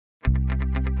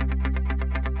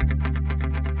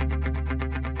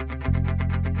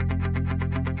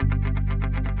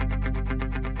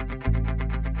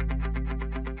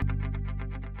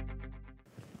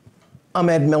I'm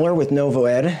Ed Miller with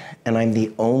NovoEd, and I'm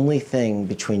the only thing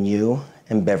between you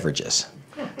and beverages.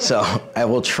 So I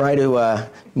will try to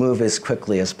move as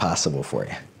quickly as possible for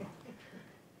you.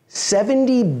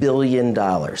 $70 billion,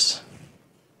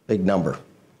 big number.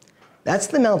 That's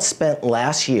the amount spent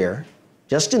last year,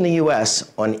 just in the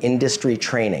US, on industry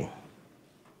training.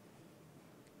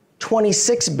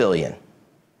 $26 billion.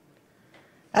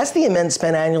 That's the amount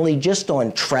spent annually just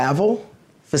on travel,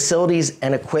 facilities,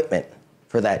 and equipment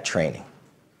for that training.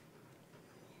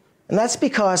 And that's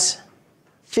because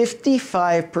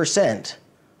 55%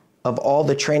 of all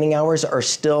the training hours are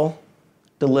still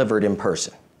delivered in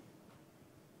person.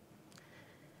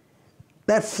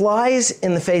 That flies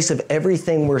in the face of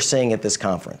everything we're seeing at this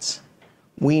conference.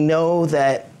 We know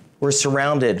that we're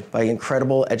surrounded by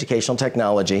incredible educational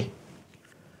technology.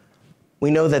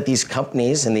 We know that these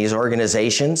companies and these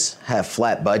organizations have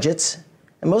flat budgets.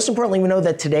 And most importantly, we know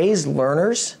that today's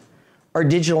learners are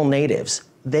digital natives.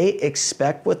 They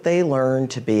expect what they learn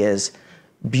to be as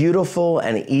beautiful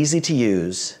and easy to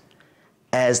use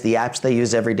as the apps they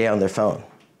use every day on their phone.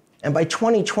 And by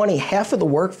 2020, half of the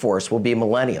workforce will be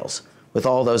millennials with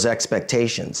all those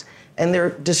expectations. And they're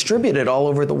distributed all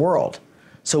over the world.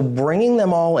 So bringing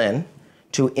them all in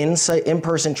to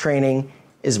in-person training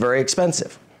is very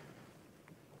expensive.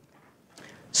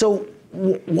 So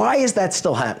why is that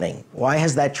still happening? Why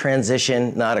has that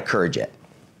transition not occurred yet?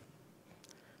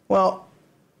 Well,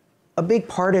 a big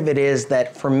part of it is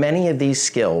that for many of these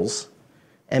skills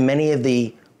and many of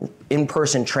the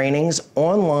in-person trainings,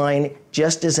 online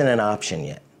just isn't an option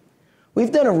yet. We've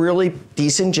done a really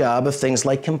decent job of things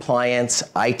like compliance,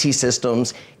 IT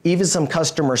systems, even some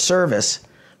customer service,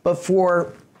 but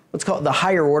for what's called the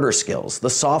higher order skills, the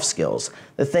soft skills,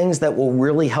 the things that will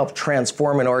really help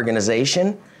transform an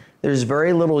organization, there's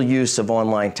very little use of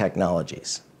online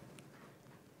technologies.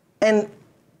 And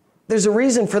there's a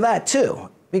reason for that too,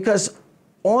 because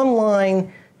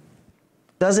online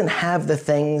doesn't have the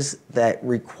things that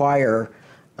require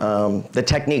the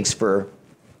techniques for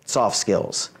soft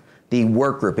skills. The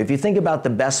work group, if you think about the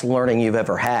best learning you've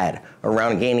ever had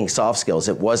around gaining soft skills,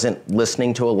 it wasn't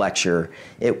listening to a lecture,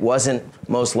 it wasn't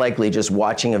most likely just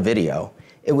watching a video.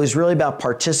 It was really about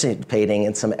participating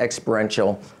in some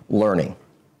experiential learning.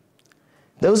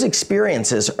 Those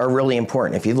experiences are really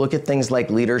important. If you look at things like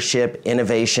leadership,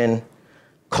 innovation,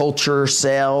 culture,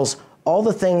 sales, all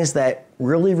the things that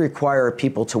really require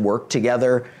people to work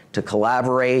together, to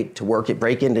collaborate, to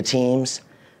break into teams,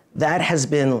 that has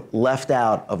been left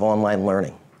out of online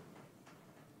learning.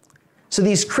 So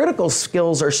these critical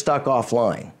skills are stuck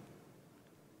offline.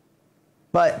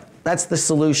 But that's the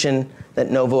solution that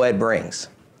NovoEd brings.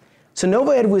 So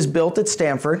NovoEd was built at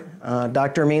Stanford.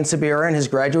 Dr. Amin Sabira and his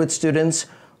graduate students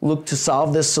looked to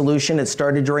solve this solution. It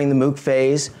started during the MOOC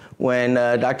phase when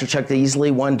Dr. Chuck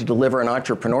Easley wanted to deliver an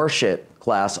entrepreneurship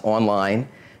class online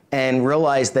and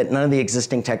realized that none of the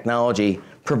existing technology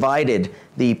provided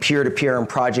the peer-to-peer and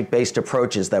project-based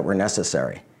approaches that were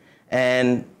necessary.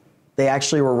 And they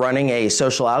actually were running a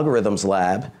social algorithms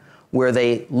lab where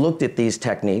they looked at these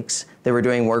techniques. They were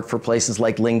doing work for places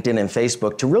like LinkedIn and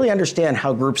Facebook to really understand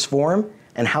how groups form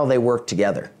and how they work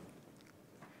together.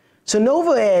 So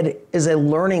NovoEd is a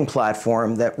learning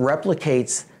platform that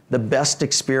replicates the best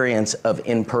experience of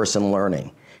in-person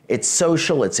learning. It's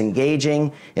social, it's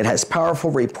engaging, it has powerful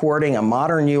reporting, a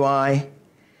modern UI.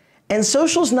 And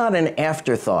social's not an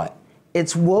afterthought.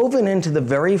 It's woven into the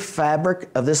very fabric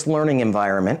of this learning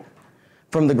environment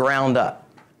from the ground up.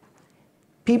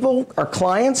 People, our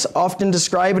clients, often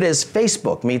describe it as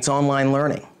Facebook meets online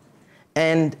learning.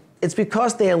 And it's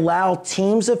because they allow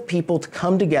teams of people to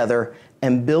come together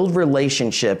and build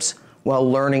relationships while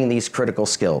learning these critical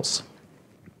skills.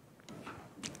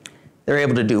 They're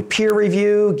able to do peer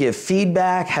review, give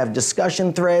feedback, have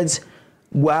discussion threads.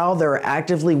 While they're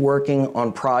actively working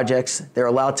on projects, they're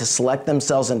allowed to select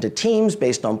themselves into teams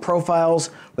based on profiles.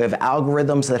 We have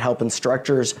algorithms that help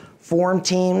instructors form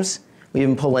teams. We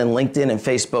even pull in LinkedIn and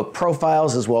Facebook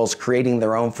profiles as well as creating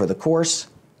their own for the course.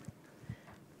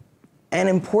 And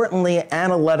importantly,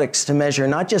 analytics to measure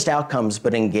not just outcomes,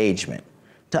 but engagement,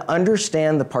 to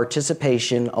understand the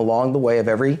participation along the way of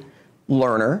every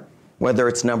learner, whether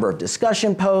it's number of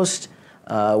discussion posts,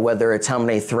 whether it's how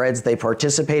many threads they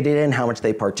participated in, how much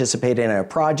they participated in a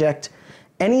project.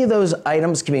 Any of those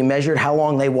items can be measured how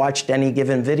long they watched any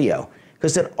given video,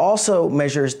 because it also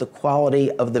measures the quality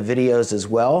of the videos as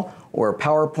well, or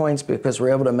PowerPoints, because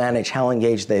we're able to manage how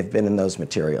engaged they've been in those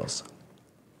materials.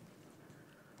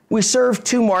 We serve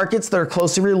two markets that are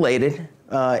closely related.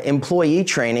 Employee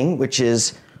training, which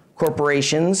is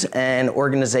corporations and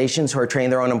organizations who are training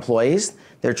their own employees.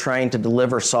 They're trying to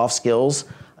deliver soft skills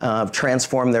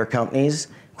transform their companies.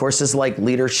 Courses like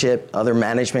leadership, other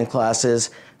management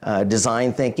classes,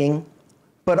 design thinking,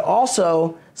 but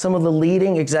also some of the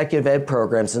leading executive ed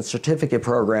programs and certificate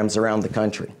programs around the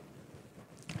country.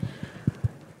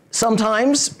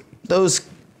 Sometimes those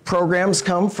programs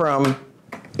come from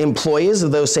employees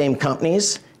of those same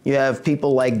companies. You have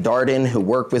people like Darden who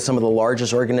work with some of the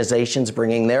largest organizations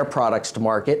bringing their products to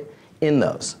market in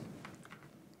those.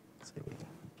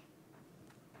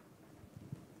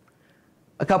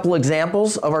 A couple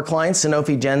examples of our clients: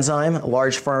 Sanofi Genzyme, a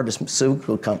large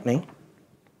pharmaceutical company,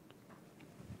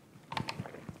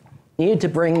 needed to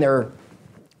bring their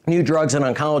new drugs in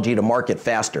oncology to market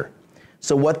faster.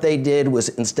 So what they did was,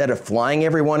 instead of flying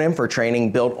everyone in for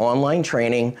training, built online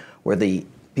training where the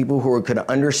people who could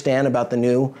understand about the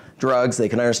new drugs, they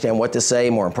can understand what to say,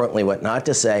 more importantly, what not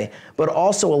to say, but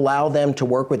also allow them to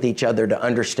work with each other to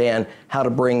understand how to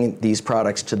bring these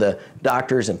products to the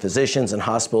doctors and physicians and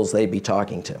hospitals they'd be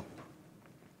talking to.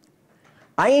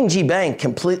 ING Bank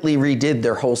completely redid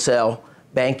their wholesale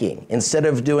banking. Instead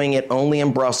of doing it only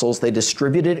in Brussels, they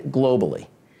distributed it globally.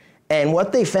 And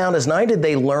what they found is not only did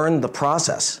they learn the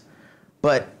process,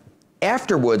 but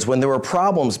afterwards, when there were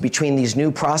problems between these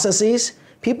new processes,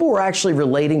 people were actually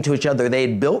relating to each other. They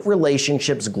had built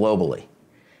relationships globally.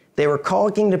 They were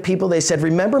calling to people, they said,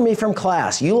 remember me from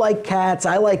class. You like cats,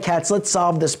 I like cats, let's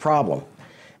solve this problem.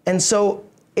 And so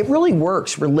it really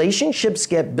works. Relationships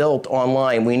get built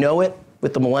online. We know it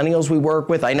with the millennials we work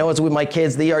with. I know it's with my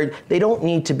kids. They don't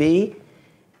need to be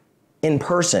in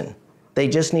person. They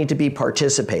just need to be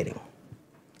participating.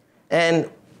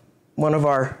 And one of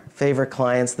our favorite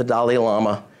clients, the Dalai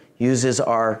Lama, uses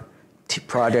our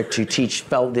project to teach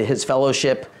his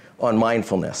fellowship on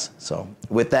mindfulness. So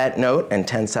with that note and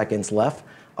 10 seconds left,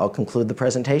 I'll conclude the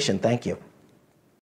presentation. Thank you.